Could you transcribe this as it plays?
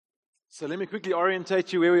So let me quickly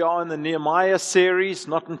orientate you where we are in the Nehemiah series,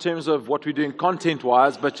 not in terms of what we're doing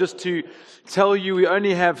content-wise, but just to tell you we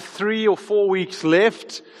only have 3 or 4 weeks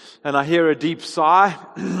left, and I hear a deep sigh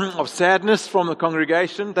of sadness from the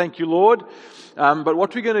congregation. Thank you, Lord. But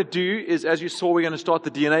what we're going to do is, as you saw, we're going to start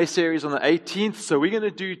the DNA series on the 18th, so we're going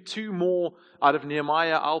to do 2 more out of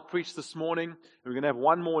Nehemiah. I'll preach this morning. We're going to have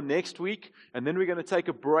 1 more next week, and then we're going to take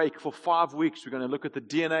a break for 5 weeks. We're going to look at the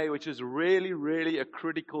DNA, which is really a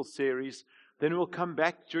critical series. Then we'll come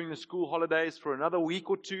back during the school holidays for another week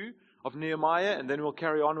or 2 of Nehemiah, and then we'll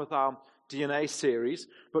carry on with our DNA series.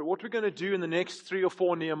 But what we're going to do in the next 3 or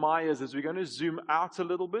 4 Nehemiahs is we're going to zoom out a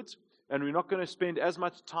little bit, and we're not going to spend as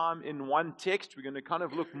much time in one text. We're going to kind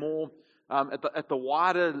of look more at the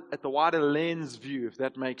wider lens view, if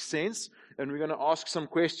that makes sense. And we're going to ask some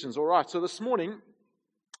questions. All right, so this morning,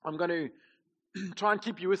 I'm going to try and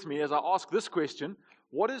keep you with me as I ask this question.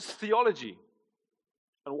 What is theology?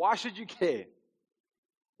 And why should you care?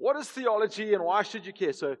 What is theology and why should you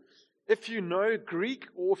care? So if you know Greek,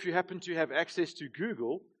 or if you happen to have access to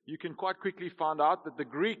Google, you can quite quickly find out that the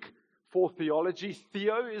Greek for theology,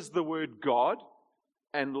 theo is the word God,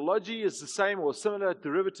 and logi is the same or similar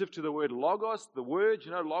derivative to the word logos, the word,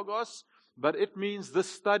 logos, but it means the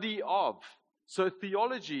study of. So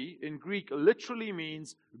theology in Greek literally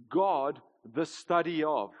means God, the study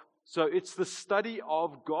of. So it's the study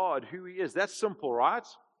of God, who He is. That's simple, right?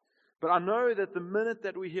 But I know that the minute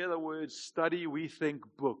that we hear the word study, we think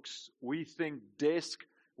books, we think desk,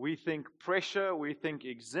 we think pressure, we think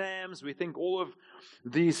exams, we think all of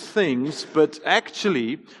these things. But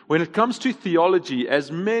actually, when it comes to theology,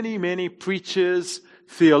 as many preachers,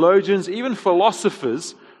 theologians, even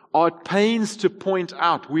philosophers are at pains to point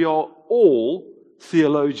out, we are all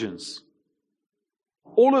theologians.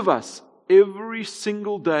 All of us, every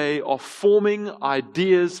single day, are forming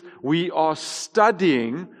ideas. We are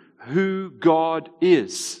studying who God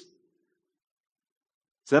is.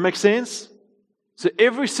 Does that make sense? So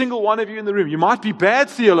every single one of you in the room, you might be bad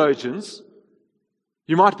theologians,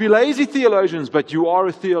 you might be lazy theologians, but you are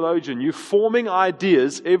a theologian. You're forming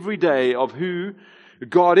ideas every day of who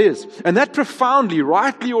God is. And that profoundly,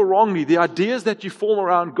 rightly or wrongly, the ideas that you form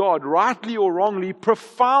around God, rightly or wrongly,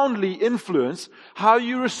 profoundly influence how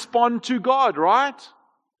you respond to God, right?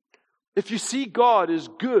 If you see God as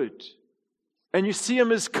good, and you see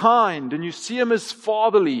Him as kind, and you see Him as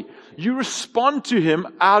fatherly, you respond to Him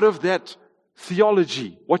out of that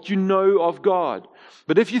theology, what you know of God.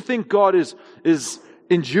 But if you think God is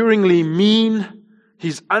enduringly mean,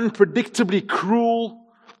 He's unpredictably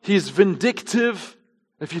cruel, He's vindictive,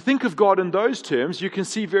 if you think of God in those terms, you can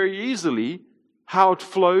see very easily how it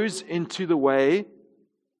flows into the way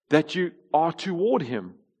that you are toward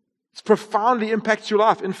Him. It profoundly impacts your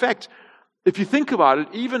life. In fact, if you think about it,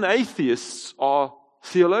 even atheists are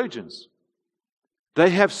theologians.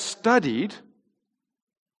 They have studied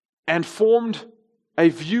and formed a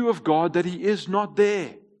view of God that He is not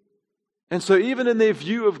there. And so even in their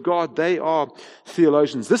view of God, they are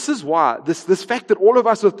theologians. This is why, this fact that all of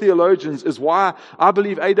us are theologians is why I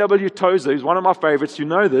believe A.W. Tozer, who's one of my favorites, you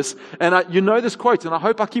know this, and you know this quote, and I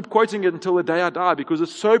hope I keep quoting it until the day I die because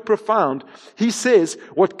it's so profound. He says,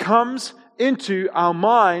 what comes into our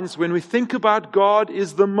minds when we think about God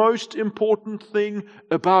is the most important thing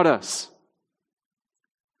about us.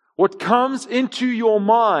 What comes into your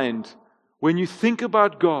mind when you think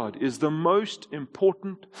about God is the most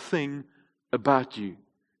important thing about you.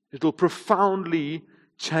 It'll profoundly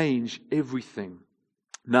change everything.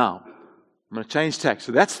 Now, I'm going to change tack.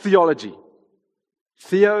 So that's theology.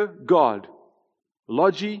 Theo, God.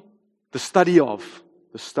 Logi, the study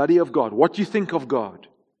of God. What you think of God.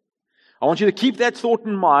 I want you to keep that thought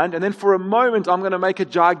in mind, and then for a moment I'm going to make a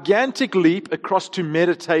gigantic leap across to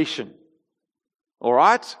meditation. All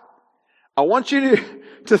right? I want you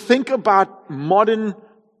to think about modern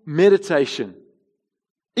meditation.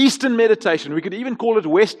 Eastern meditation. We could even call it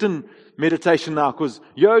Western meditation now because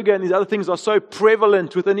yoga and these other things are so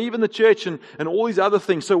prevalent within even the church and all these other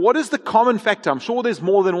things. So what is the common factor? I'm sure there's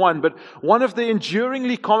more than one, but one of the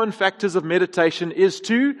enduringly common factors of meditation is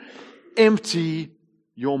to empty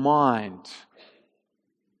your mind.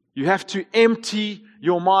 You have to empty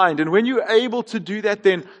your mind. And when you're able to do that,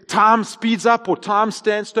 then time speeds up or time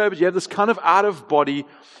stands still, but you have this kind of out-of-body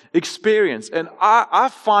experience. And I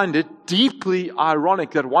find it deeply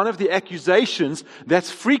ironic that one of the accusations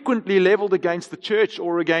that's frequently leveled against the church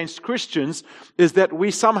or against Christians is that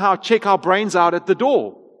we somehow check our brains out at the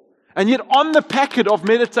door. And yet on the packet of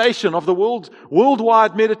meditation, of the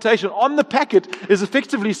worldwide meditation, on the packet is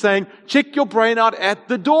effectively saying, check your brain out at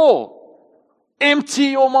the door. Empty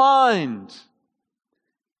your mind.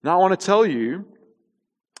 Now I want to tell you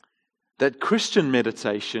that Christian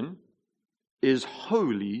meditation is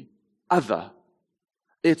wholly other.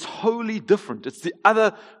 It's wholly different. It's the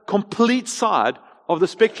other complete side of the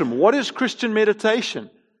spectrum. What is Christian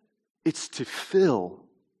meditation? It's to fill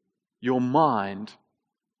your mind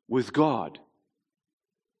with God.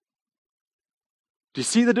 Do you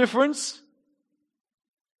see the difference?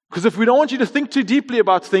 Because if we don't want you to think too deeply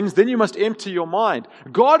about things, then you must empty your mind.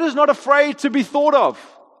 God is not afraid to be thought of.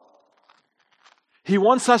 He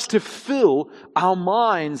wants us to fill our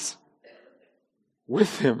minds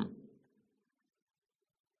with Him.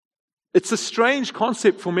 It's a strange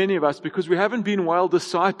concept for many of us because we haven't been well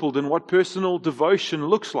discipled in what personal devotion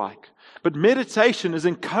looks like. But meditation is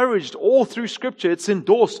encouraged all through Scripture. It's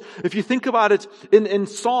endorsed. If you think about it in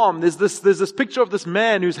Psalm, there's this picture of this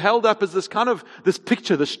man who's held up as this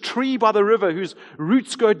picture, this tree by the river whose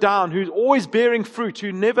roots go down, who's always bearing fruit,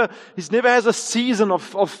 he never has a season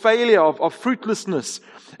of failure, of fruitlessness.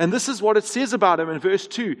 And this is what it says about him in verse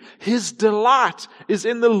 2. His delight is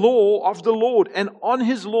in the law of the Lord, and on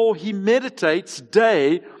His law he meditates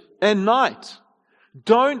day and night.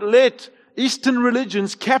 Don't let Eastern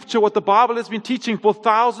religions capture what the Bible has been teaching for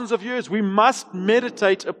thousands of years. We must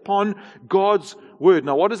meditate upon God's Word.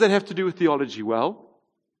 Now, what does that have to do with theology? Well,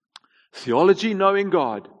 theology, knowing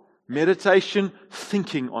God. Meditation,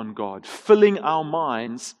 thinking on God. Filling our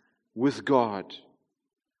minds with God.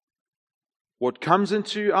 What comes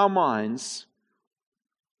into our minds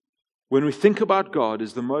when we think about God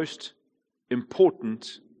is the most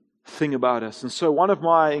important thing about us. And so one of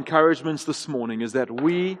my encouragements this morning is that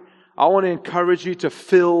I want to encourage you to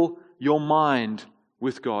fill your mind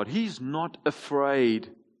with God. He's not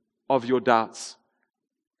afraid of your doubts.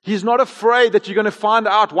 He's not afraid that you're going to find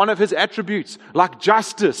out one of His attributes, like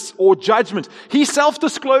justice or judgment. He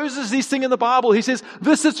self-discloses these things in the Bible. He says,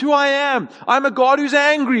 this is who I am. I'm a God who's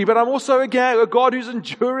angry, but I'm also a God who's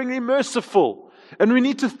enduringly merciful. And we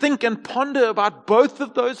need to think and ponder about both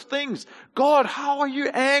of those things. God, how are you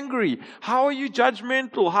angry? How are you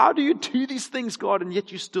judgmental? How do you do these things, God? And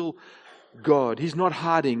yet you're still God. He's not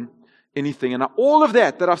hiding anything. And all of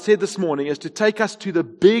that I've said this morning is to take us to the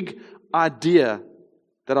big idea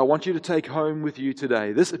that I want you to take home with you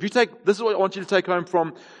today. This is what I want you to take home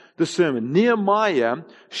from the sermon. Nehemiah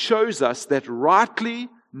shows us that rightly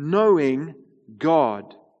knowing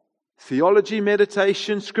God, theology,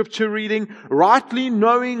 meditation, scripture reading, rightly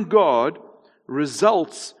knowing God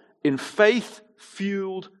results in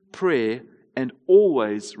faith-fueled prayer and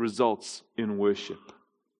always results in worship.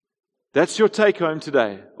 That's your take home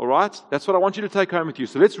today, all right? That's what I want you to take home with you.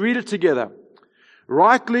 So let's read it together.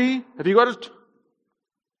 Rightly, have you got it?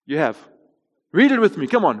 You have. Read it with me.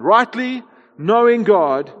 Come on. Rightly knowing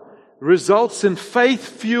God results in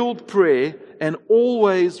faith-fueled prayer and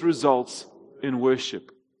always results in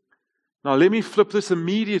worship. Now let me flip this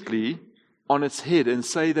immediately on its head and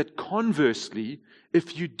say that conversely,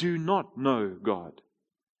 if you do not know God,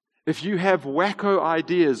 if you have wacko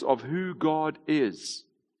ideas of who God is,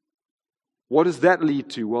 what does that lead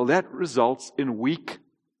to? Well, that results in weak,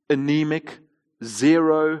 anemic,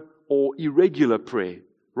 zero, or irregular prayer.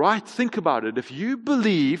 Right? Think about it. If you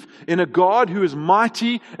believe in a God who is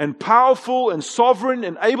mighty and powerful and sovereign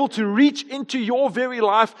and able to reach into your very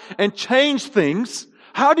life and change things,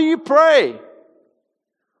 how do you pray?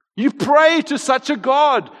 You pray to such a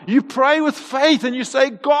God. You pray with faith and you say,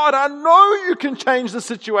 God, I know you can change the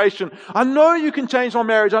situation. I know you can change my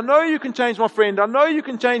marriage. I know you can change my friend. I know you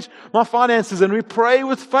can change my finances. And we pray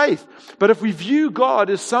with faith. But if we view God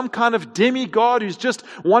as some kind of demigod who's just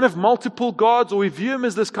one of multiple gods, or we view Him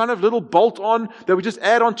as this kind of little bolt-on that we just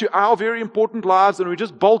add onto our very important lives and we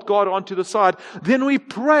just bolt God onto the side, then we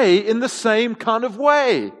pray in the same kind of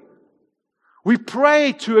way. We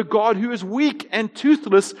pray to a God who is weak and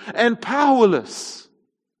toothless and powerless,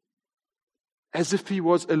 as if He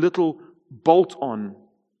was a little bolt-on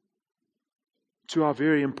to our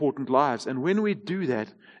very important lives. And when we do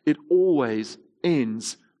that, it always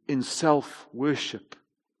ends in self-worship.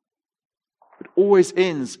 It always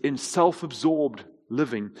ends in self-absorbed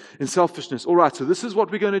living, in selfishness. All right, so this is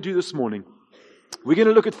what we're going to do this morning. We're going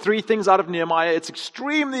to look at 3 things out of Nehemiah. It's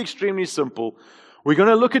extremely, extremely simple. We're going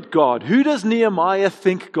to look at God. Who does Nehemiah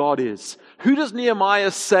think God is? Who does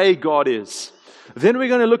Nehemiah say God is? Then we're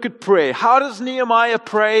going to look at prayer. How does Nehemiah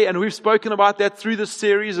pray? And we've spoken about that through this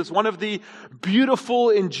series. It's one of the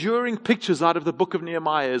beautiful, enduring pictures out of the book of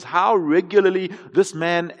Nehemiah is how regularly this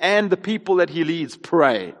man and the people that he leads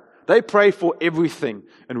pray. They pray for everything.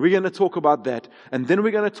 And we're going to talk about that. And then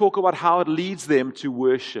we're going to talk about how it leads them to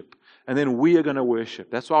worship. And then we are going to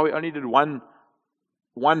worship. That's why we only did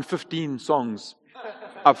 115 songs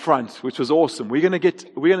up front, which was awesome. We're going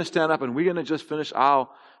to stand up and we're going to just finish our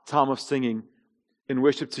time of singing in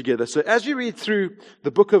worship together. So as you read through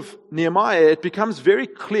the book of Nehemiah, it becomes very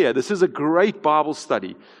clear. This is a great Bible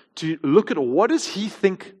study to look at what does he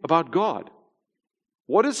think about God?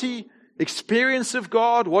 What does he experience of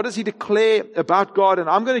God? What does he declare about God? And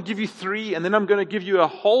I'm going to give you 3, and then I'm going to give you a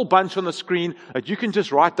whole bunch on the screen that you can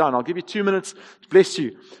just write down. I'll give you 2 minutes. Bless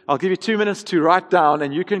you. I'll give you 2 minutes to write down,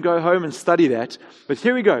 and you can go home and study that. But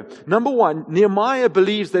here we go. Number 1, Nehemiah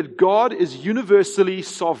believes that God is universally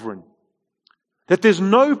sovereign. That there's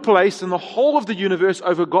no place in the whole of the universe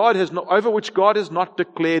over which God has not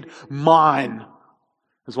declared mine,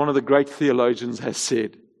 as one of the great theologians has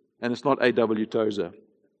said. And it's not A.W. Tozer,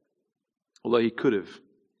 although he could have.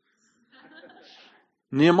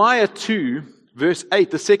 Nehemiah 2, verse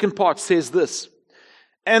 8, the second part says this: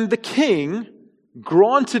 "And the king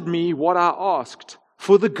granted me what I asked,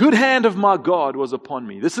 for the good hand of my God was upon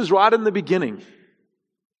me." This is right in the beginning.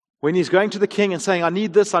 When he's going to the king and saying, I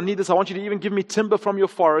need this, I want you to even give me timber from your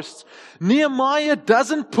forests. Nehemiah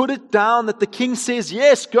doesn't put it down that the king says,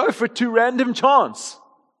 yes, go for it to random chance.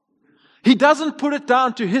 He doesn't put it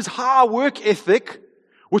down to his high work ethic,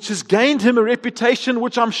 which has gained him a reputation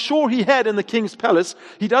which I'm sure he had in the king's palace.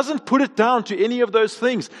 He doesn't put it down to any of those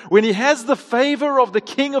things. When he has the favor of the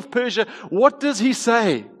king of Persia, what does he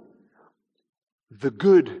say? The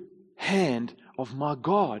good hand of my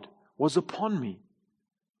God was upon me.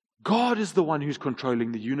 God is the one who's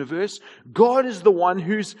controlling the universe. God is the one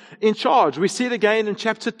who's in charge. We see it again in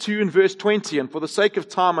chapter 2 and verse 20. And for the sake of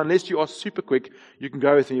time, unless you are super quick, you can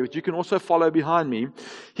go with me, but you can also follow behind me.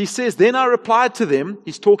 He says, then I replied to them.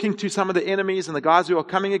 He's talking to some of the enemies and the guys who are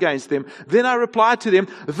coming against them. Then I replied to them,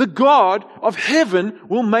 the God of heaven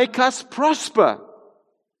will make us prosper.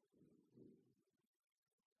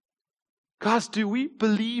 Guys, do we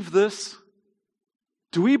believe this?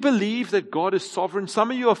 Do we believe that God is sovereign?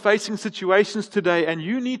 Some of you are facing situations today and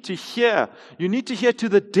you need to hear to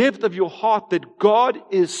the depth of your heart that God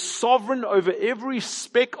is sovereign over every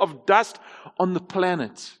speck of dust on the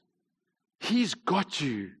planet. He's got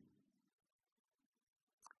you.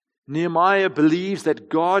 Nehemiah believes that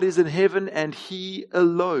God is in heaven and He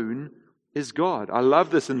alone is God. I love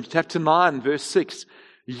this in chapter 9, verse 6.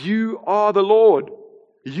 You are the Lord,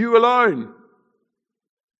 you alone.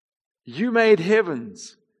 You made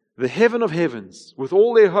heavens, the heaven of heavens, with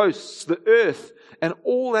all their hosts, the earth and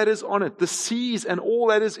all that is on it, the seas and all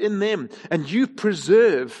that is in them, and you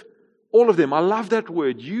preserve all of them. I love that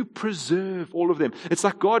word. You preserve all of them. It's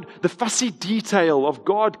like God, the fussy detail of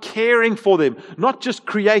God caring for them, not just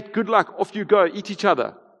create, good luck, off you go, eat each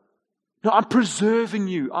other. No, I'm preserving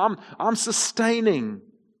you. I'm sustaining.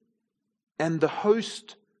 And the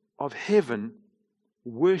host of heaven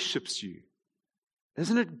worships you.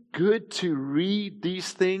 Isn't it good to read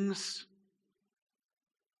these things?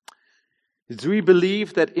 Do we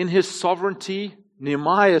believe that in His sovereignty,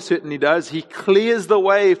 Nehemiah certainly does, He clears the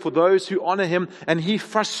way for those who honor Him and He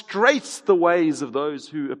frustrates the ways of those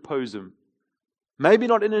who oppose Him? Maybe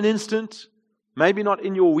not in an instant, maybe not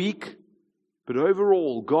in your week, but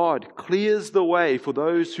overall, God clears the way for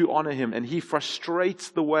those who honor Him and He frustrates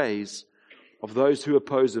the ways of those who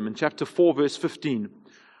oppose Him. In chapter 4, verse 15,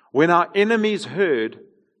 when our enemies heard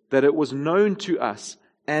that it was known to us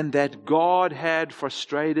and that God had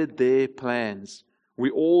frustrated their plans, we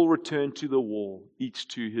all returned to the wall, each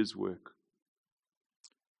to his work.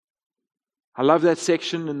 I love that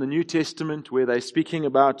section in the New Testament where they're speaking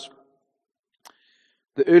about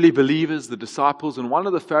the early believers, the disciples, and one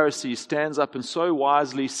of the Pharisees stands up and so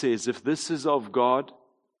wisely says, if this is of God,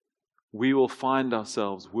 we will find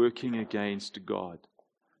ourselves working against God.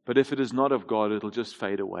 But if it is not of God, it'll just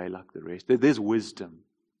fade away like the rest. There's wisdom.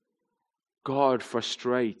 God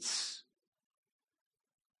frustrates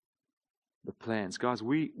the plans. Guys,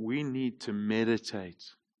 we need to meditate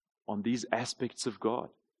on these aspects of God.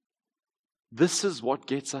 This is what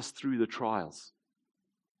gets us through the trials.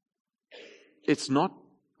 It's not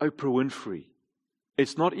Oprah Winfrey.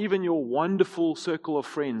 It's not even your wonderful circle of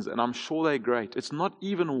friends, and I'm sure they're great. It's not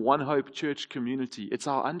even One Hope Church community. It's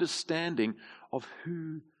our understanding of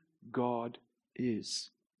who God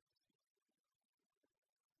is.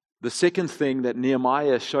 The second thing that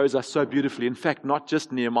Nehemiah shows us so beautifully, in fact, not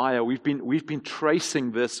just Nehemiah, we've been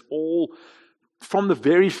tracing this all from the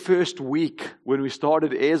very first week when we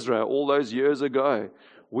started Ezra all those years ago.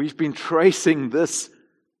 We've been tracing this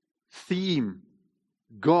theme.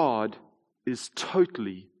 God is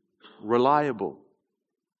totally reliable.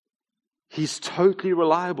 He's totally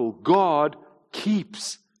reliable. God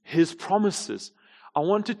keeps His promises. I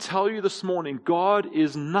want to tell you this morning, God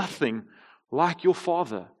is nothing like your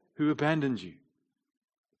father who abandoned you.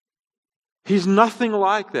 He's nothing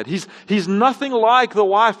like that. He's nothing like the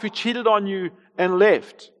wife who cheated on you and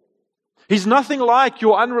left. He's nothing like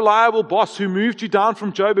your unreliable boss who moved you down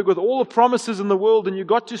from Joburg with all the promises in the world, and you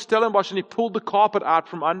got to Stellenbosch and he pulled the carpet out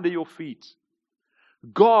from under your feet.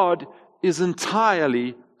 God is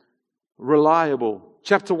entirely reliable.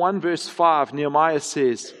 Chapter 1 verse 5, Nehemiah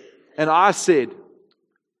says, "And I said,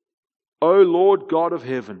 O Lord God of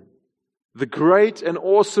heaven, the great and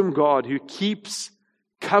awesome God who keeps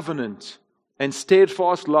covenant and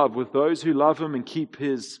steadfast love with those who love Him and keep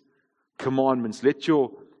His commandments. Let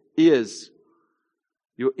your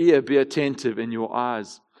ear be attentive and your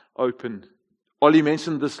eyes open." Ollie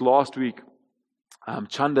mentioned this last week.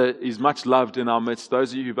 Chanda is much loved in our midst.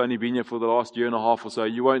 Those of you who've only been here for the last year and a half or so,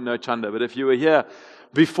 you won't know Chanda. But if you were here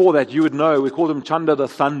before that, you would know. We called him Chanda the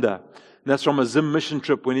Thunder. And that's from a Zim mission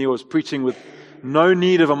trip when he was preaching with no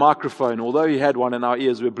need of a microphone, although he had one and our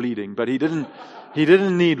ears were bleeding. But he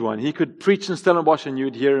didn't need one. He could preach in Stellenbosch and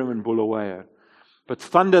you'd hear him in Bulawayo. But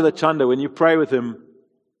Thunder the Chanda, when you pray with him,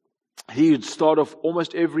 he would start off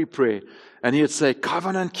almost every prayer and he would say,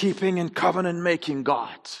 "Covenant keeping and covenant making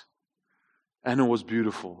God." And it was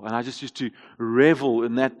beautiful. And I just used to revel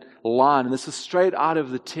in that line. And this is straight out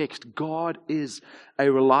of the text. God is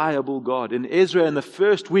a reliable God. In Ezra, in the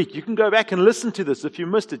first week, you can go back and listen to this if you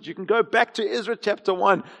missed it. You can go back to Ezra chapter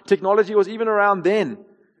 1. Technology was even around then.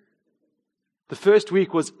 The first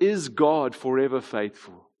week was, "Is God forever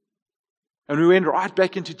faithful?" And we went right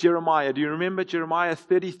back into Jeremiah. Do you remember Jeremiah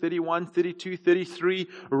 30, 31, 32, 33?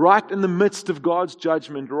 Right in the midst of God's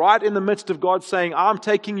judgment, right in the midst of God saying, "I'm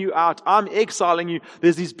taking you out, I'm exiling you."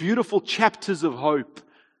 There's these beautiful chapters of hope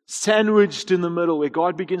sandwiched in the middle where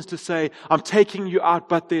God begins to say, "I'm taking you out,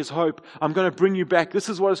 but there's hope. I'm going to bring you back. This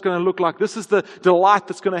is what it's going to look like. This is the delight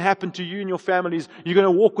that's going to happen to you and your families. You're going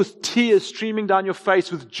to walk with tears streaming down your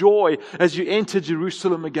face with joy as you enter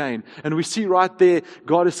Jerusalem again." And we see right there,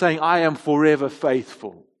 God is saying, "I am forever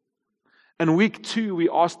faithful." And week 2, we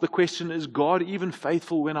ask the question, is God even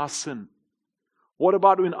faithful when I sin? What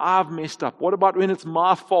about when I've messed up? What about when it's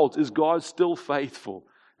my fault? Is God still faithful?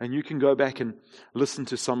 And you can go back and listen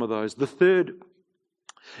to some of those. The third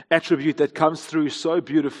attribute that comes through so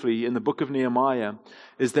beautifully in the book of Nehemiah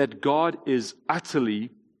is that God is utterly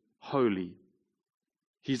holy.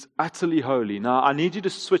 He's utterly holy. Now, I need you to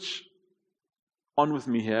switch on with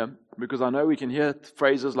me here, because I know we can hear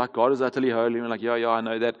phrases like God is utterly holy. And we're like, yeah, I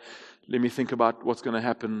know that. Let me think about what's going to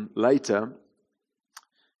happen later.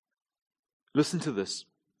 Listen to this.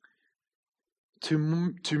 To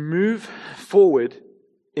move forward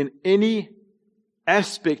in any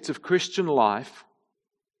aspect of Christian life,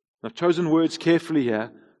 I've chosen words carefully here,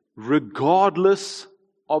 regardless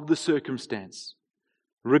of the circumstance.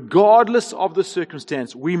 Regardless of the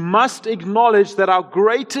circumstance, we must acknowledge that our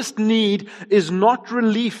greatest need is not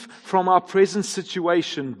relief from our present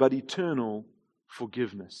situation, but eternal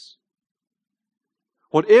forgiveness.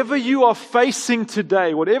 Whatever you are facing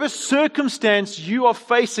today, whatever circumstance you are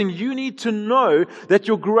facing, you need to know that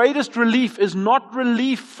your greatest relief is not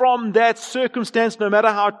relief from that circumstance, no matter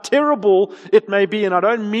how terrible it may be. And I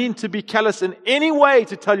don't mean to be callous in any way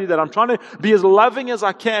to tell you that. I'm trying to be as loving as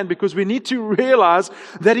I can, because we need to realize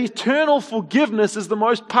that eternal forgiveness is the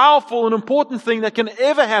most powerful and important thing that can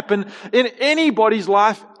ever happen in anybody's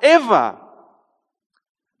life, ever.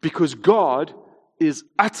 Because God is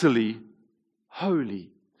utterly holy.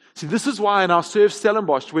 See, this is why in our Serve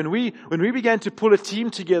Stellenbosch, when we began to pull a team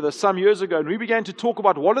together some years ago, and we began to talk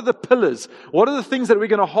about what are the pillars, what are the things that we're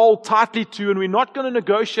going to hold tightly to, and we're not going to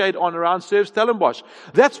negotiate on around Serve Stellenbosch.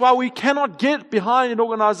 That's why we cannot get behind an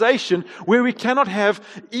organization where we cannot have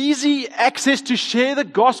easy access to share the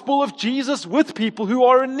gospel of Jesus with people who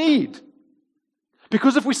are in need.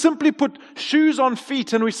 Because if we simply put shoes on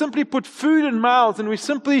feet and we simply put food in mouths and we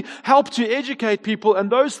simply help to educate people, and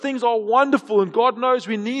those things are wonderful and God knows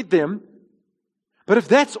we need them. But if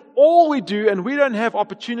that's all we do and we don't have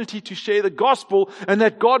opportunity to share the gospel and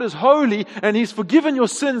that God is holy and He's forgiven your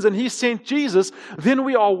sins and He sent Jesus, then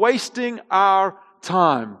we are wasting our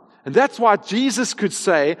time. And that's why Jesus could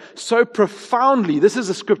say so profoundly, this is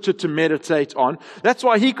a scripture to meditate on. That's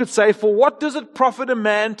why He could say, "For what does it profit a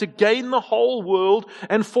man to gain the whole world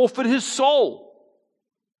and forfeit his soul?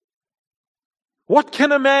 What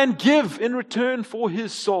can a man give in return for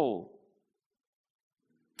his soul?"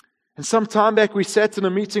 And some time back we sat in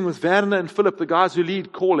a meeting with Werner and Philip, the guys who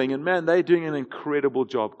lead Calling, and man, they're doing an incredible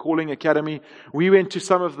job. Calling Academy. We went to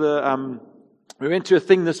some of the We went to a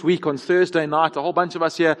thing this week on Thursday night. A whole bunch of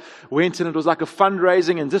us here went, and it was like a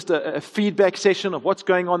fundraising and just a feedback session of what's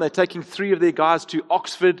going on. They're taking 3 of their guys to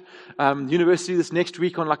Oxford University this next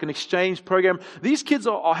week on like an exchange program. These kids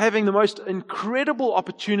are having the most incredible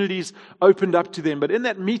opportunities opened up to them. But in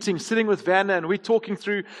that meeting, sitting with Vanna, and we're talking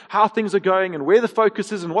through how things are going and where the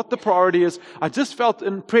focus is and what the priority is, I just felt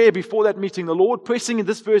in prayer before that meeting, the Lord pressing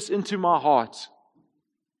this verse into my heart.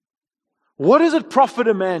 What does it profit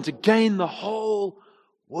a man to gain the whole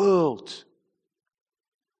world?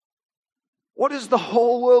 What is the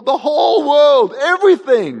whole world? The whole world,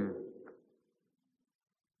 everything.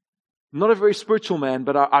 I'm not a very spiritual man,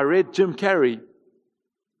 but I read Jim Carrey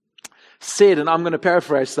said, and I'm going to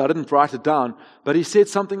paraphrase, so I didn't write it down, but he said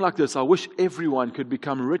something like this: I wish everyone could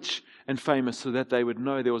become rich and famous so that they would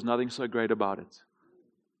know there was nothing so great about it.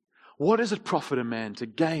 What does it profit a man to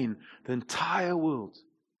gain the entire world?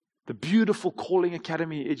 The beautiful Calling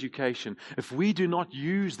Academy education, if we do not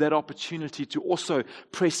use that opportunity to also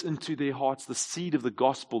press into their hearts the seed of the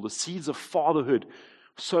gospel, the seeds of fatherhood.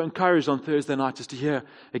 So encouraged on Thursday night just to hear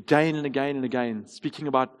again and again and again speaking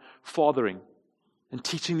about fathering and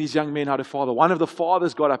teaching these young men how to father. One of the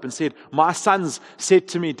fathers got up and said, my sons said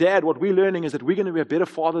to me, Dad, what we're learning is that we're going to be a better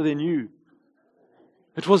father than you.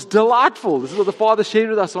 It was delightful. This is what the father shared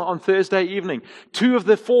with us on Thursday evening. Two of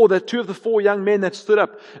the four young men that stood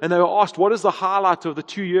up, and they were asked, what is the highlight of the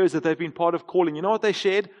 2 years that they've been part of Calling? You know what they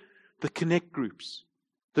shared? The connect groups,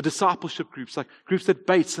 the discipleship groups, like groups that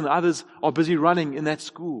Bates and others are busy running in that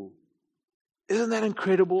school. Isn't that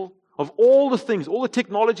incredible? Of all the things, all the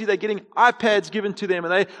technology, they're getting iPads given to them,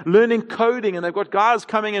 and they're learning coding, and they've got guys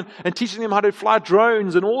coming in and teaching them how to fly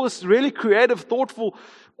drones, and all this really creative, thoughtful,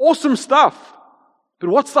 awesome stuff. But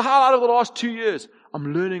what's the highlight of the last 2 years?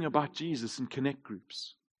 I'm learning about Jesus in connect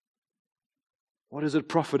groups. What does it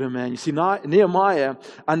profit a man? You see, Nehemiah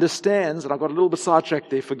understands, and I got a little bit sidetracked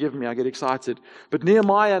there, forgive me, I get excited. But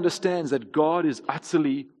Nehemiah understands that God is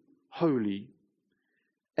utterly holy,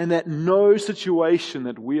 and that no situation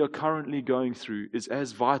that we are currently going through is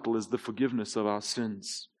as vital as the forgiveness of our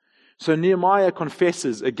sins. So Nehemiah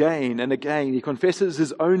confesses again and again. He confesses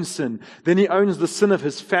his own sin. Then he owns the sin of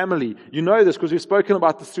his family. You know this because we've spoken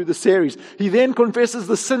about this through the series. He then confesses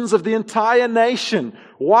the sins of the entire nation.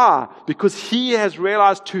 Why? Because he has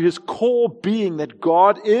realized to his core being that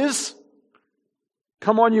God is,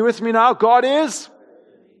 come on, you with me now? God is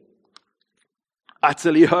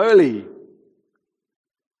utterly holy.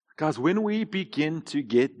 Guys, when we begin to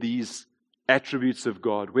get these attributes of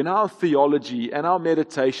God, when our theology and our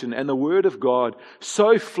meditation and the Word of God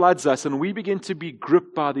so floods us and we begin to be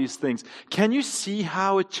gripped by these things, can you see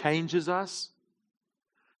how it changes us?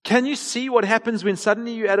 Can you see what happens when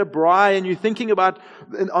suddenly you're at a braai and you're thinking about,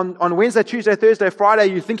 on Wednesday, Tuesday, Thursday, Friday,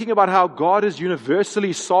 you're thinking about how God is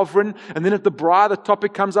universally sovereign, and then at the braai the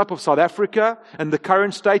topic comes up of South Africa and the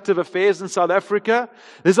current state of affairs in South Africa.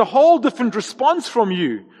 There's a whole different response from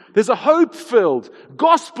you. There's a hope-filled,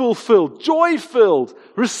 gospel-filled, joy-filled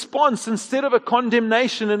response instead of a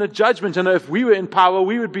condemnation and a judgment. And if we were in power,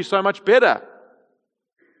 we would be so much better.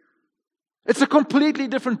 It's a completely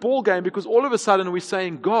different ballgame because all of a sudden we're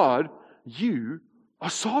saying, God, you are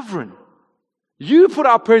sovereign. You put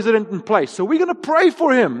our president in place, so we're going to pray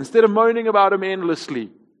for him instead of moaning about him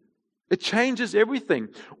endlessly. It changes everything.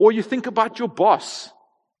 Or you think about your boss.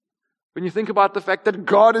 When you think about the fact that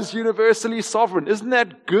God is universally sovereign, isn't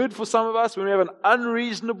that good for some of us when we have an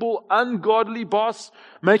unreasonable, ungodly boss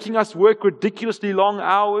making us work ridiculously long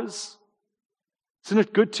hours? Isn't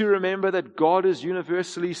it good to remember that God is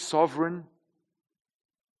universally sovereign?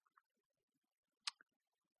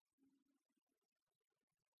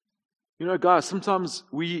 You know, guys, sometimes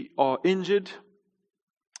we are injured.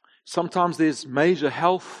 Sometimes there's major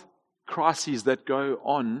health crises that go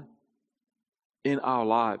on in our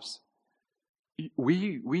lives.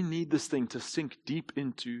 We need this thing to sink deep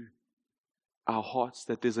into our hearts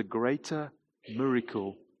that there's a greater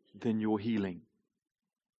miracle than your healing.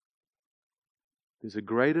 There's a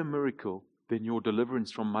greater miracle than your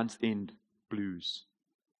deliverance from month-end blues.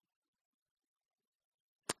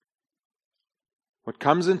 What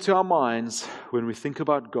comes into our minds when we think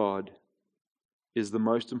about God is the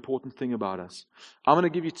most important thing about us. I'm going to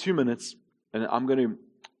give you 2 minutes, and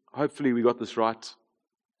hopefully we got this right.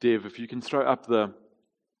 Dev, if you can throw up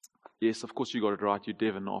yes, of course you got it right, you're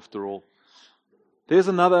Devon after all. There's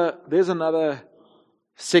another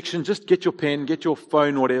section. Just get your pen, get your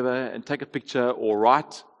phone, whatever, and take a picture or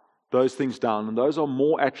write those things down. And those are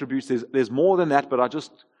more attributes. There's more than that, but I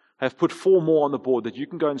just have put 4 more on the board that you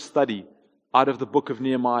can go and study out of the book of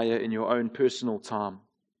Nehemiah in your own personal time.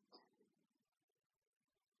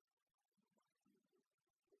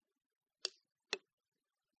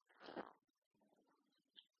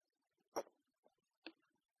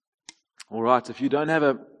 All right, if you don't have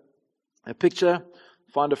a picture,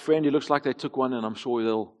 find a friend who looks like they took one, and I'm sure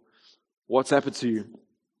they'll WhatsApp it to you.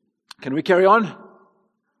 Can we carry on?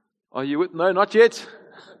 Are you with? No, not yet.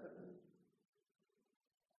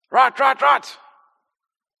 Right.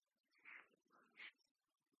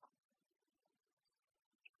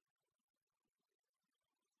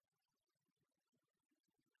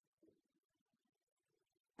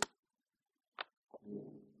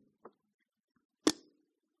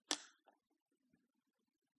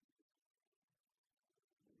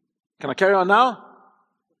 Can I carry on now?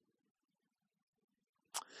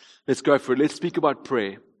 Let's go for it. Let's speak about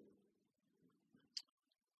prayer.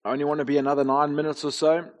 I only want to be another 9 minutes or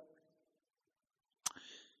so.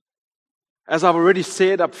 As I've already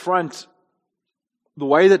said up front, the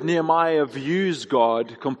way that Nehemiah views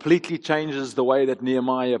God completely changes the way that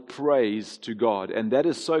Nehemiah prays to God. And that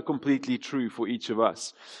is so completely true for each of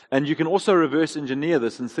us. And you can also reverse engineer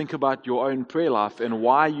this and think about your own prayer life and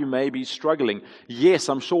why you may be struggling. Yes,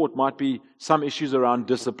 I'm sure it might be some issues around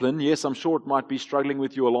discipline. Yes, I'm sure it might be struggling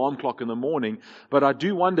with your alarm clock in the morning. But I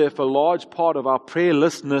do wonder if a large part of our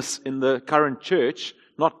prayerlessness in the current church,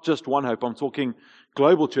 not just One Hope, I'm talking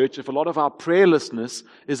global church, if a lot of our prayerlessness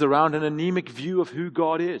is around an anemic view of who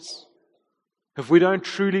God is. If we don't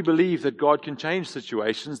truly believe that God can change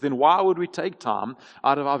situations, then why would we take time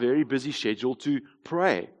out of our very busy schedule to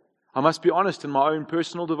pray? I must be honest, in my own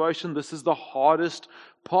personal devotion, this is the hardest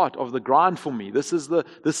part of the grind for me. This is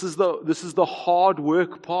the hard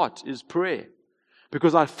work part, is prayer.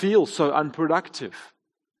 Because I feel so unproductive.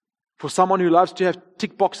 For someone who loves to have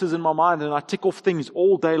tick boxes in my mind, and I tick off things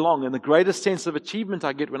all day long, and the greatest sense of achievement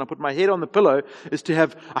I get when I put my head on the pillow is to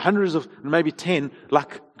have hundreds of, maybe 10,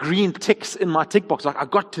 like green ticks in my tick box. Like, I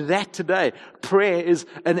got to that today. Prayer is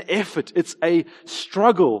an effort. It's a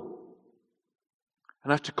struggle.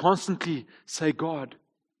 And I have to constantly say, God,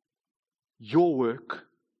 your work,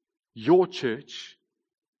 your church,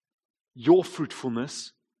 your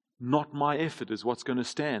fruitfulness, not my effort, is what's going to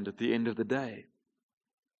stand at the end of the day.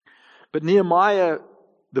 But Nehemiah,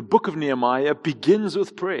 the book of Nehemiah, begins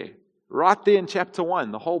with prayer. Right there in chapter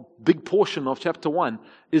 1, the whole big portion of chapter 1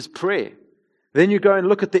 is prayer. Then you go and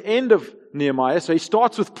look at the end of Nehemiah. So he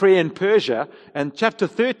starts with prayer in Persia, and chapter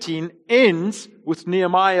 13 ends with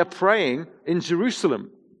Nehemiah praying in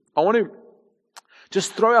Jerusalem. I want to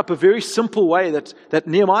just throw up a very simple way that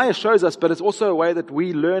Nehemiah shows us, but it's also a way that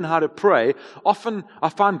we learn how to pray. Often I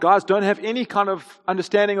find guys don't have any kind of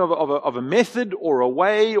understanding of a method or a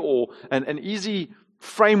way or an easy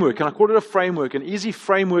framework. And I call it a framework, an easy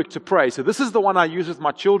framework to pray. So this is the one I use with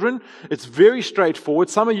my children. It's very straightforward.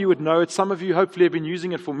 Some of you would know it. Some of you hopefully have been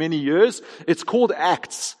using it for many years. It's called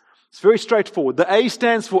ACTS. It's very straightforward. The A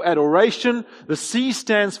stands for adoration, the C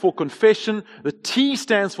stands for confession, the T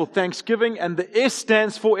stands for thanksgiving, and the S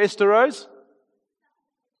stands for Esther Rose.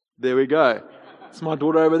 There we go. It's my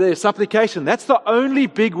daughter over there. Supplication. That's the only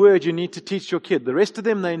big word you need to teach your kid. The rest of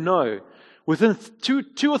them they know. Within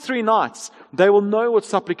two or three nights, they will know what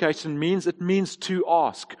supplication means. It means to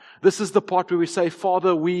ask. This is the part where we say,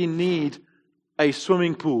 Father, we need a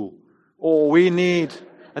swimming pool. Or we need...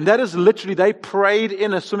 And that is literally, they prayed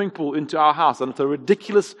in a swimming pool into our house. And it's a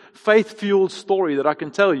ridiculous, faith-fueled story that I can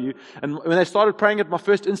tell you. And when they started praying it, my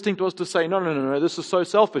first instinct was to say, no, this is so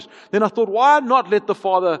selfish. Then I thought, why not let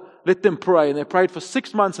them pray? And they prayed for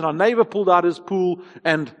 6 months, and our neighbor pulled out his pool,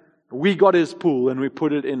 and we got his pool, and we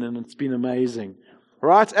put it in, and it's been amazing.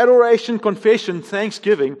 Right? Adoration, confession,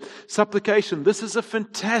 thanksgiving, supplication. This is a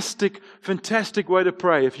fantastic, fantastic way to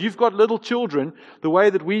pray. If you've got little children, the way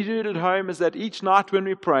that we do it at home is that each night when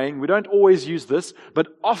we're praying, we don't always use this,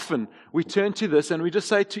 but often we turn to this and we just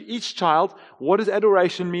say to each child, what does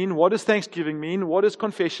adoration mean? What does thanksgiving mean? What does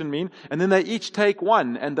confession mean? And then they each take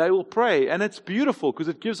one and they will pray. And it's beautiful because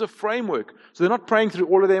it gives a framework. So they're not praying through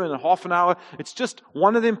all of them in a half an hour. It's just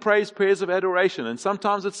one of them prays prayers of adoration. And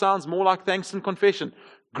sometimes it sounds more like thanks and confession.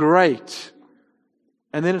 Great.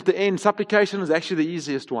 And then at the end, supplication is actually the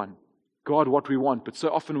easiest one. God, what we want. But so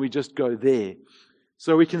often we just go there.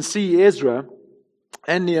 So we can see Ezra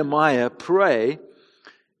and Nehemiah pray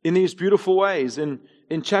in these beautiful ways. In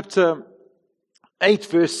chapter 8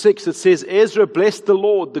 verse 6 it says, Ezra blessed the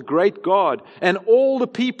Lord, the great God, and all the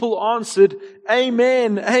people answered,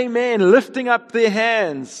 Amen, Amen, lifting up their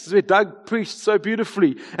hands. This is where Doug preached so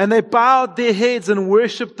beautifully. And they bowed their heads and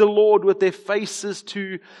worshipped the Lord with their faces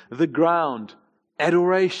to the ground.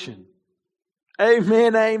 Adoration.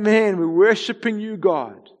 Amen, Amen, we're worshiping you,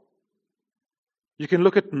 God. You can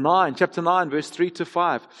look at chapter 9 verse 3 to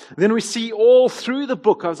 5. Then we see all through the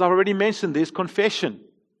book, as I've already mentioned, there's confession.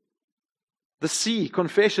 The sea,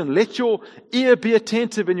 confession. Let your ear be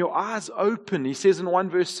attentive and your eyes open, he says in 1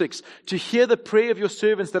 verse 6, to hear the prayer of your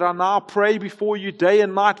servants that I now pray before you day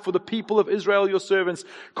and night for the people of Israel, your servants,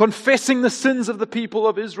 confessing the sins of the people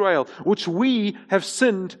of Israel, which we have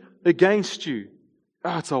sinned against you.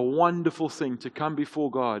 Oh, it's a wonderful thing to come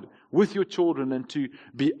before God with your children and to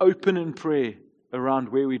be open in prayer around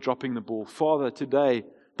where we're dropping the ball. Father, today,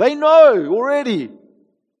 they know already.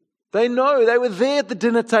 They know. They were there at the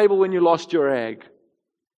dinner table when you lost your egg.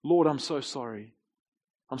 Lord, I'm so sorry.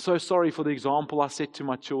 I'm so sorry for the example I set to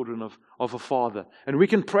my children of a father. And we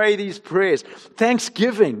can pray these prayers.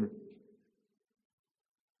 Thanksgiving.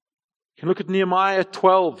 You can look at Nehemiah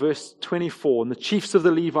 12, verse 24. And the chiefs of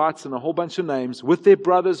the Levites and a whole bunch of names with their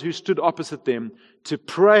brothers who stood opposite them to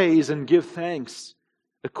praise and give thanks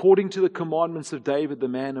according to the commandments of David, the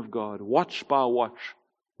man of God. Watch by watch.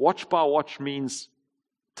 Watch by watch means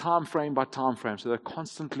time frame by time frame. So they're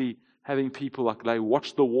constantly having people like they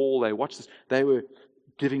watch the wall, they watch this. They were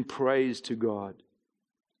giving praise to God.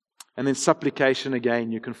 And then supplication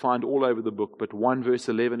again, you can find all over the book, but 1 verse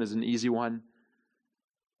 11 is an easy one.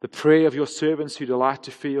 The prayer of your servants who delight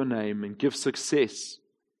to fear your name and give success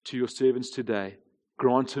to your servants today.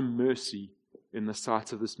 Grant him mercy in the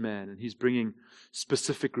sight of this man. And he's bringing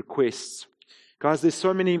specific requests. Guys, there's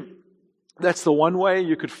so many. That's the one way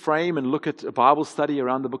you could frame and look at a Bible study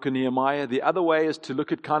around the book of Nehemiah. The other way is to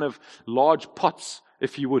look at kind of large pots,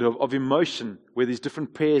 if you would, of emotion, where these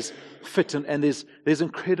different prayers fit. And there's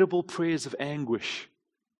incredible prayers of anguish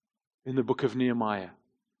in the book of Nehemiah.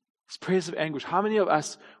 It's prayers of anguish. How many of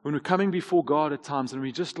us, when we're coming before God at times, and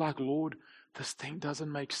we're just like, Lord, this thing doesn't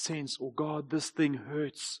make sense, or God, this thing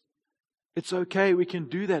hurts. It's okay, we can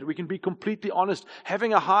do that. We can be completely honest.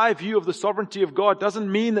 Having a high view of the sovereignty of God doesn't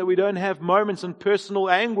mean that we don't have moments in personal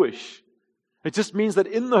anguish. It just means that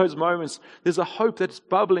in those moments, there's a hope that's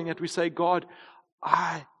bubbling that we say, God,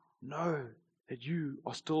 I know that you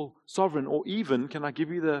are still sovereign. Or even, can I give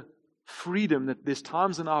you the freedom that there's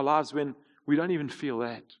times in our lives when we don't even feel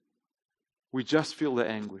that. We just feel the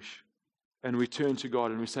anguish. And we turn to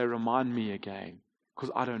God and we say, remind me again,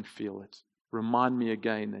 because I don't feel it. Remind me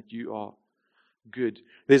again that you are good.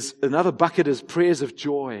 There's another bucket is prayers of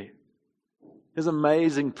joy. There's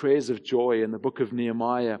amazing prayers of joy in the book of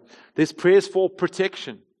Nehemiah. There's prayers for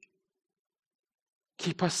protection.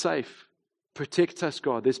 Keep us safe. Protect us,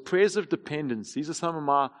 God. There's prayers of dependence. These are some of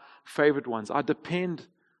my favorite ones. I depend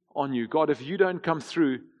on you. God, if you don't come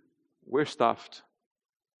through, we're stuffed.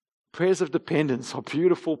 Prayers of dependence are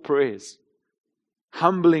beautiful prayers.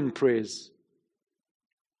 Humbling prayers.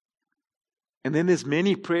 And then there's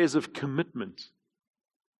many prayers of commitment,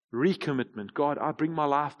 recommitment. God, I bring my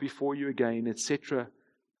life before you again, etc.,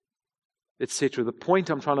 etc. The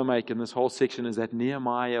point I'm trying to make in this whole section is that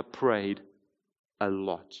Nehemiah prayed a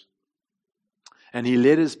lot. And he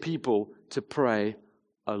led his people to pray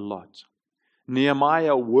a lot.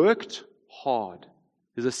 Nehemiah worked hard.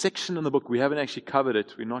 There's a section in the book, we haven't actually covered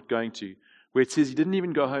it, we're not going to, where it says he didn't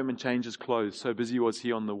even go home and change his clothes. So busy was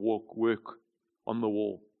he on the work on the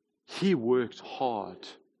wall. He worked hard.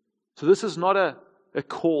 So this is not a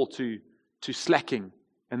call to slacking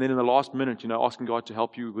and then in the last minute, asking God to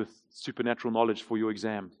help you with supernatural knowledge for your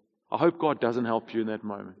exam. I hope God doesn't help you in that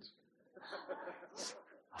moment.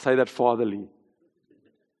 I say that fatherly.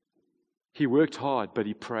 He worked hard, but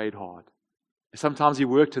he prayed hard. Sometimes he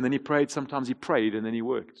worked and then he prayed. Sometimes he prayed and then he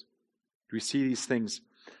worked. We see these things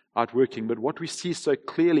outworking. But what we see so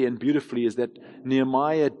clearly and beautifully is that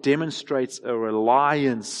Nehemiah demonstrates a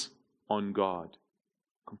reliance on God.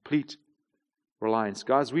 Complete reliance.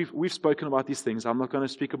 Guys, we've spoken about these things. I'm not going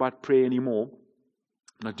to speak about prayer anymore.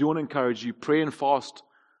 And I do want to encourage you, pray and fast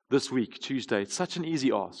this week, Tuesday. It's such an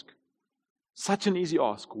easy ask. Such an easy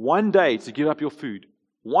ask. One day to give up your food.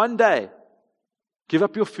 One day. Give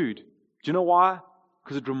up your food. Do you know why?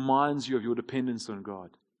 Because it reminds you of your dependence on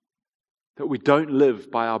God. That we don't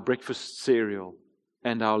live by our breakfast cereal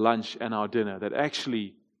and our lunch and our dinner. That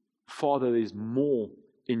actually, Father, there's more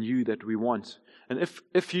in you that we want. And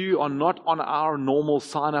if you are not on our normal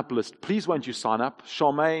sign-up list, please won't you sign up?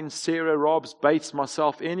 Charmaine, Sarah, Robs, Bates,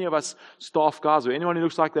 myself, any of us staff guys, or anyone who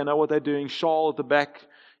looks like they know what they're doing, Charles at the back,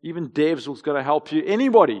 even Dev's who's going to help you.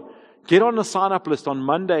 Anybody, get on the sign-up list. On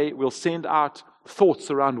Monday, we'll send out thoughts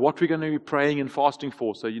around what we're going to be praying and fasting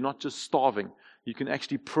for. So you're not just starving. You can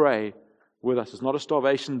actually pray with us. It's not a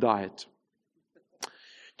starvation diet. Do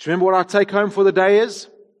you remember what our take home for the day is?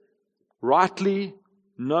 Rightly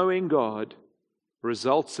knowing God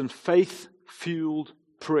results in faith-fueled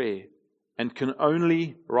prayer and can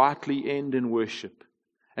only rightly end in worship.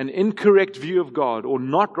 An incorrect view of God or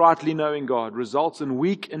not rightly knowing God results in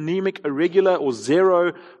weak, anemic, irregular, or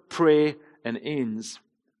zero prayer and ends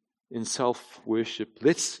in self-worship.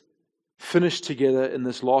 Let's finish together in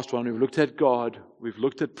this last one. We've looked at God. We've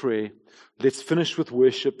looked at prayer. Let's finish with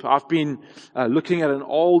worship. I've been looking at an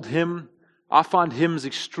old hymn. I find hymns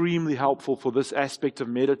extremely helpful for this aspect of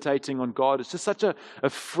meditating on God. It's just such a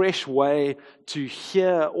fresh way to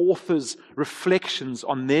hear authors' reflections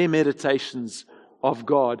on their meditations of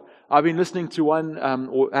God. I've been listening to one,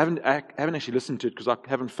 or I haven't actually listened to it because I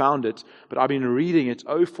haven't found it, but I've been reading it.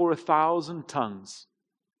 Oh, for 1,000 tongues.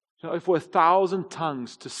 Oh, for 1,000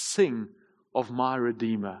 tongues to sing of my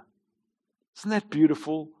Redeemer. Isn't that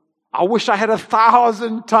beautiful? I wish I had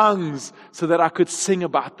 1,000 tongues so that I could sing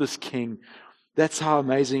about this King. That's how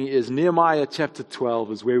amazing he is. Nehemiah chapter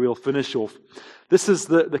 12 is where we'll finish off. This is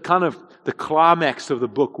the kind of the climax of the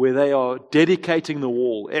book where they are dedicating the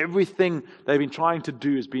wall. Everything they've been trying to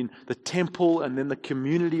do has been the temple and then the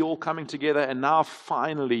community all coming together. And now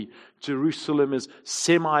finally Jerusalem is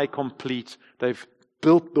semi-complete. They've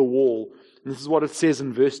built the wall. And this is what it says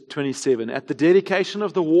in verse 27. At the dedication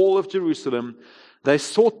of the wall of Jerusalem, they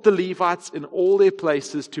sought the Levites in all their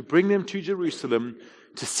places to bring them to Jerusalem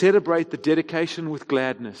to celebrate the dedication with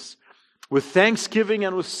gladness, with thanksgiving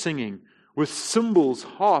and with singing, with cymbals,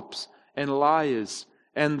 harps, and lyres.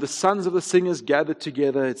 And the sons of the singers gathered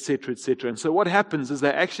together, etc., etc. And so what happens is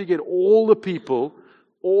they actually get all the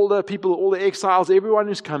exiles, everyone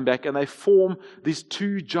who's come back, and they form these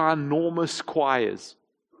two ginormous choirs.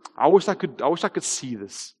 I wish I could see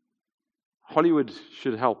this. Hollywood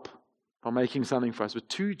should help by making something for us. With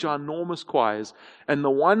two ginormous choirs, and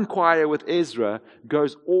the one choir with Ezra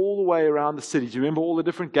goes all the way around the city. Do you remember all the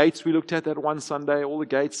different gates we looked at that one Sunday? All the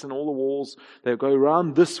gates and all the walls. They go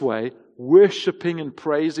around this way, worshiping and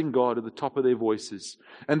praising God at the top of their voices.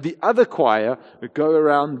 And the other choir go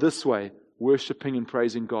around this way, worshiping and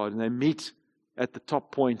praising God. And they meet at the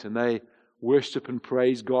top point and they worship and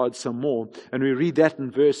praise God some more. And we read that in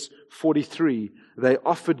verse 43. They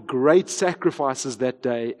offered great sacrifices that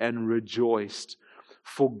day and rejoiced,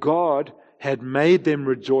 for God had made them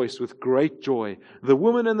rejoice with great joy. The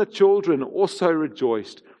women and the children also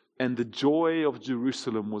rejoiced, and the joy of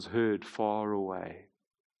Jerusalem was heard far away.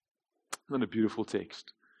 Isn't that a beautiful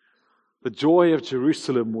text? The joy of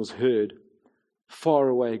Jerusalem was heard far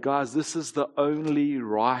away. Guys, this is the only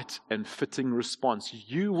right and fitting response.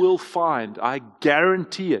 You will find, I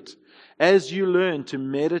guarantee it, as you learn to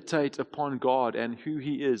meditate upon God and who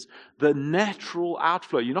He is, the natural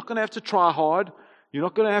outflow. You're not going to have to try hard. You're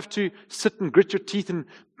not going to have to sit and grit your teeth and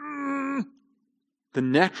the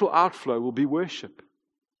natural outflow will be worship.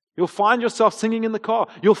 You'll find yourself singing in the car.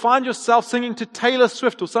 You'll find yourself singing to Taylor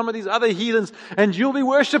Swift or some of these other heathens, and you'll be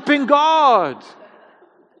worshiping God.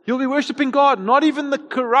 You'll be worshiping God, not even the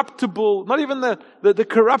corruptible, not even the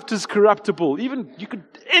corrupt is corruptible. Even you could,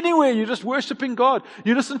 anywhere, you're just worshiping God.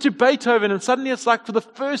 You listen to Beethoven and suddenly it's like for the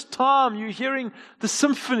first time you're hearing the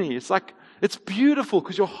symphony. It's like, it's beautiful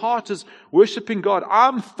because your heart is worshiping God.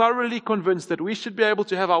 I'm thoroughly convinced that we should be able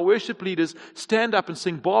to have our worship leaders stand up and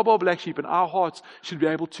sing Bar Bar Black Sheep, and our hearts should be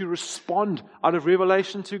able to respond out of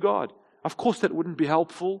revelation to God. Of course that wouldn't be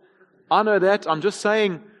helpful. I know that. I'm just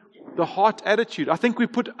saying, the heart attitude. I think we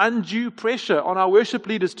put undue pressure on our worship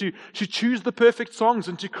leaders to choose the perfect songs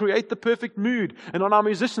and to create the perfect mood, and on our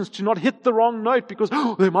musicians to not hit the wrong note because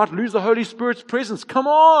they might lose the Holy Spirit's presence. Come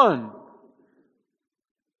on!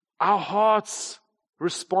 Our hearts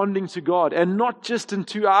responding to God, and not just in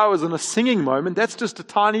 2 hours in a singing moment. That's just a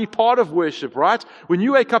tiny part of worship, right? When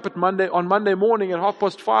you wake up on Monday morning at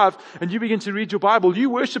 5:30 and you begin to read your Bible, you're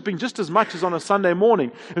worshiping just as much as on a Sunday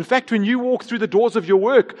morning. In fact, when you walk through the doors of your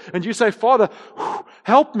work and you say, Father,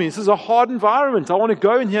 help me, this is a hard environment. I want to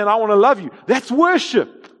go in here and I want to love you. That's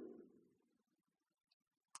worship.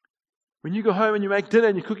 When you go home and you make dinner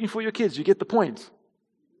and you're cooking for your kids, you get the point.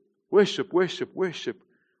 Worship, worship, worship.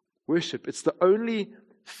 Worship. It's the only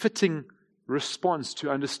fitting response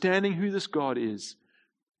to understanding who this God is.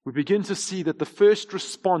 We begin to see that the first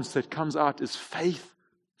response that comes out is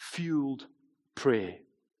faith-fueled prayer.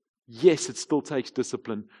 Yes, it still takes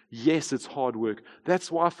discipline. Yes, it's hard work. That's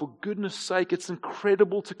why, for goodness sake, it's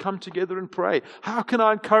incredible to come together and pray. How can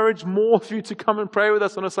I encourage more of you to come and pray with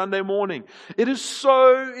us on a Sunday morning? It is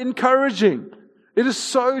so encouraging. It is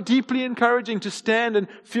so deeply encouraging to stand and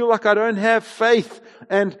feel like I don't have faith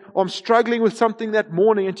and I'm struggling with something that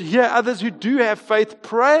morning, and to hear others who do have faith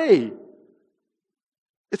pray.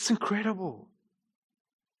 It's incredible.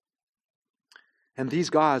 And these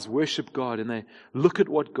guys worship God and they look at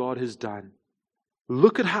what God has done.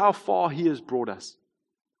 Look at how far He has brought us.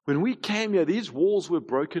 When we came here, these walls were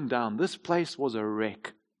broken down. This place was a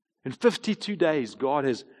wreck. In 52 days, God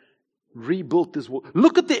has rebuilt this wall.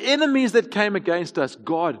 Look at the enemies that came against us.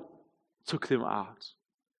 God took them out.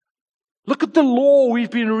 Look at the law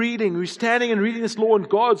we've been reading. We're standing and reading this law, and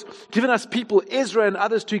God's given us people, Ezra and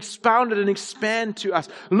others, to expound it and expand to us.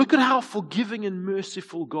 Look at how forgiving and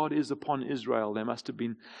merciful God is upon Israel, they must have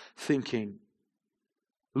been thinking.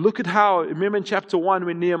 Look at how, remember in chapter 1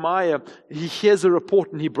 when Nehemiah, he hears a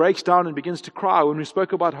report and he breaks down and begins to cry. When we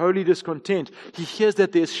spoke about holy discontent, he hears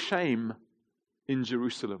that there's shame in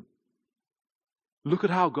Jerusalem. Look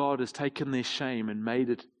at how God has taken their shame and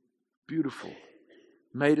made it beautiful.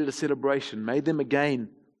 Made it a celebration, made them again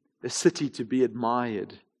a city to be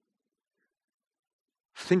admired.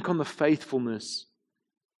 Think on the faithfulness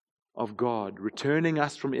of God, returning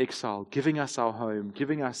us from exile, giving us our home,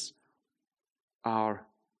 giving us our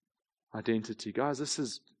identity. Guys, this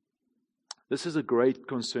is a great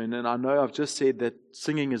concern, and I know I've just said that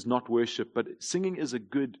singing is not worship, but singing is a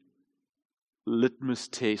good litmus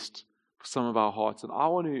test for some of our hearts. And I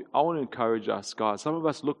want to encourage us, guys. Some of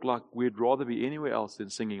us look like we'd rather be anywhere else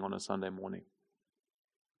than singing on a Sunday morning.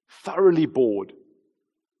 Thoroughly bored,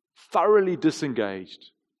 thoroughly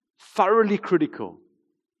disengaged, thoroughly critical.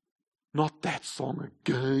 Not that song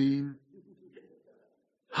again.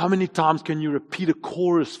 How many times can you repeat a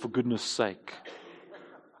chorus, for goodness sake?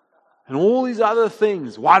 And all these other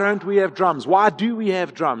things. Why don't we have drums? Why do we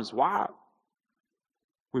have drums? Why?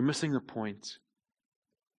 We're missing the point.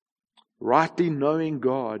 Rightly knowing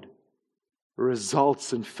God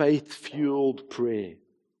results in faith-fueled prayer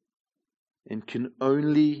and can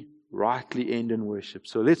only rightly end in worship.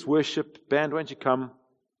 So let's worship. Band, won't you come?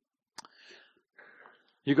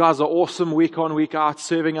 You guys are awesome week on, week out,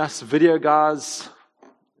 serving us. Video guys,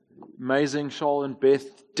 amazing. Shoal and Beth,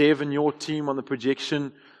 Dev and your team on the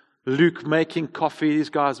projection. Luke making coffee.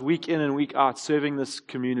 These guys week in and week out serving this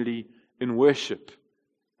community in worship.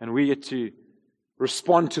 And we get to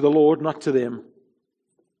respond to the Lord, not to them.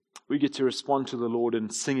 We get to respond to the Lord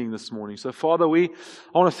in singing this morning. So Father, I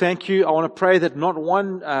want to thank you. I want to pray that not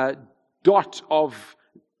one dot of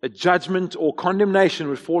a judgment or condemnation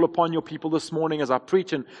would fall upon your people this morning as I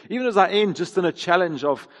preach, and even as I end, just in a challenge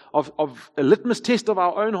of a litmus test of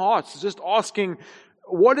our own hearts, just asking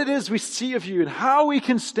what it is we see of you and how we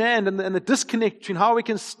can stand, and the disconnect between how we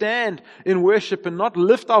can stand in worship and not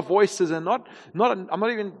lift our voices and I'm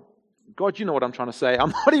not even, God, you know what I'm trying to say. I'm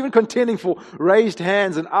not even contending for raised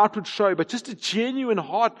hands and outward show, but just a genuine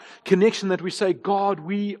heart connection that we say, God,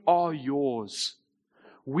 we are yours.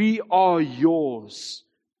 We are yours.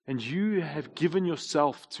 And you have given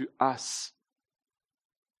yourself to us.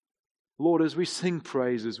 Lord, as we sing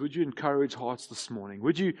praises, would you encourage hearts this morning?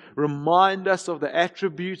 Would you remind us of the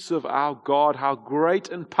attributes of our God, how great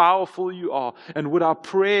and powerful you are? And would our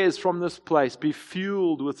prayers from this place be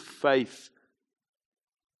fueled with faith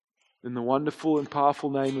in the wonderful and powerful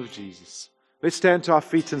name of Jesus. Let's stand to our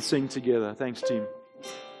feet and sing together. Thanks, team.